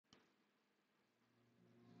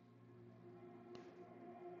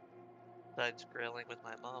besides grilling with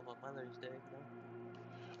my mom on Mother's Day. You know?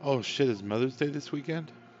 Oh shit! Is Mother's Day this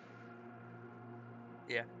weekend?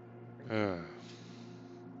 Yeah. Oh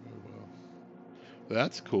well.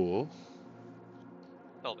 That's cool.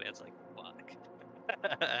 Oh man, it's like fuck.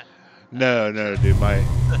 No, dude.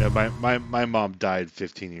 My mom died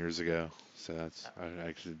 15 years ago, so I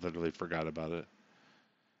actually literally forgot about it.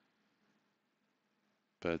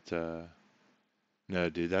 But no,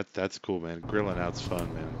 dude, that's cool, man. Grilling out's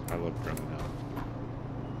fun, man. I love grilling out.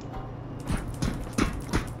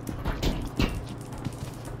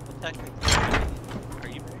 Well, technically, are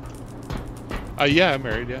you married? Yeah, I'm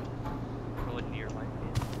married. Yeah. Wouldn't your wife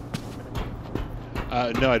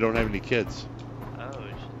be? No, I don't have any kids. Oh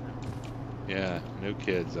shit. Yeah, no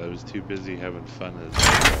kids. I was too busy having fun as an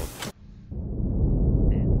adult.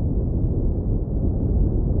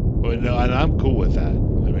 But no, and I'm cool with that.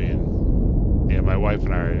 I mean, yeah, my wife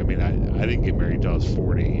and I mean, I didn't get married until I was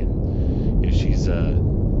 40, and you know, she's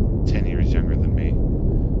 10 years younger than me.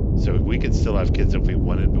 So we could still have kids if we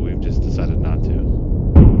wanted, but we've just decided not to.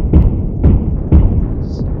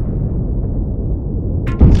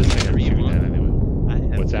 It's just thing I'm shooting at anyway. I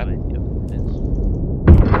have What's no that? idea what it is.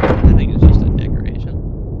 I think it's just a decoration.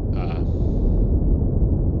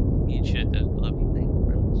 You should those lovely things,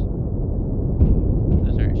 friends.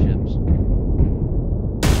 Those are ships.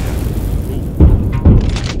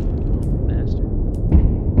 Bastard.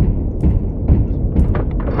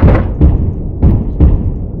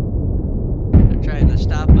 They're trying to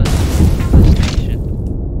stop us at the station.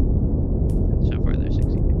 And so far they're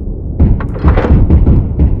succeeding.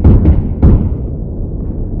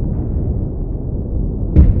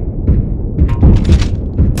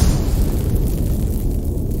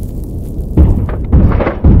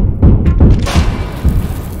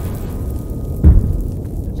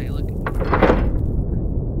 Let's take a look.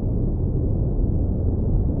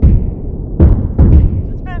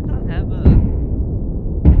 Does this map not have a...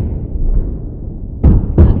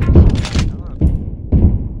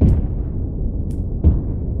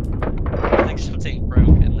 I think something broke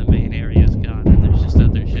and the main area is gone and there's just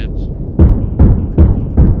other ships.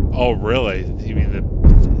 Oh, really? You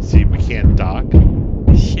mean see, we can't dock?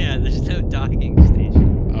 Yeah, there's no docking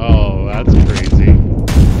station. Oh, that's crazy.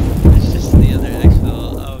 It's just the other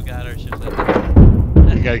exfil. Oh god, our ship's up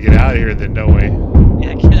there. You gotta get out of here then, don't we?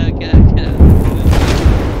 Yeah, get out, get out, get out.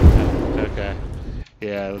 Okay.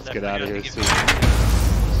 Yeah, let's get out of here soon.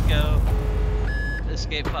 Let's go.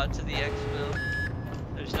 Escape pod to the exfil.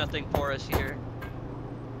 There's nothing for us here.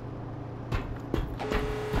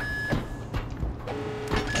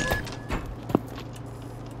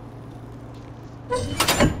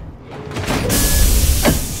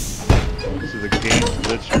 So the game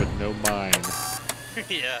glitched with no mine.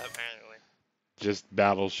 Yeah, apparently. Just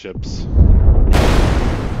battleships.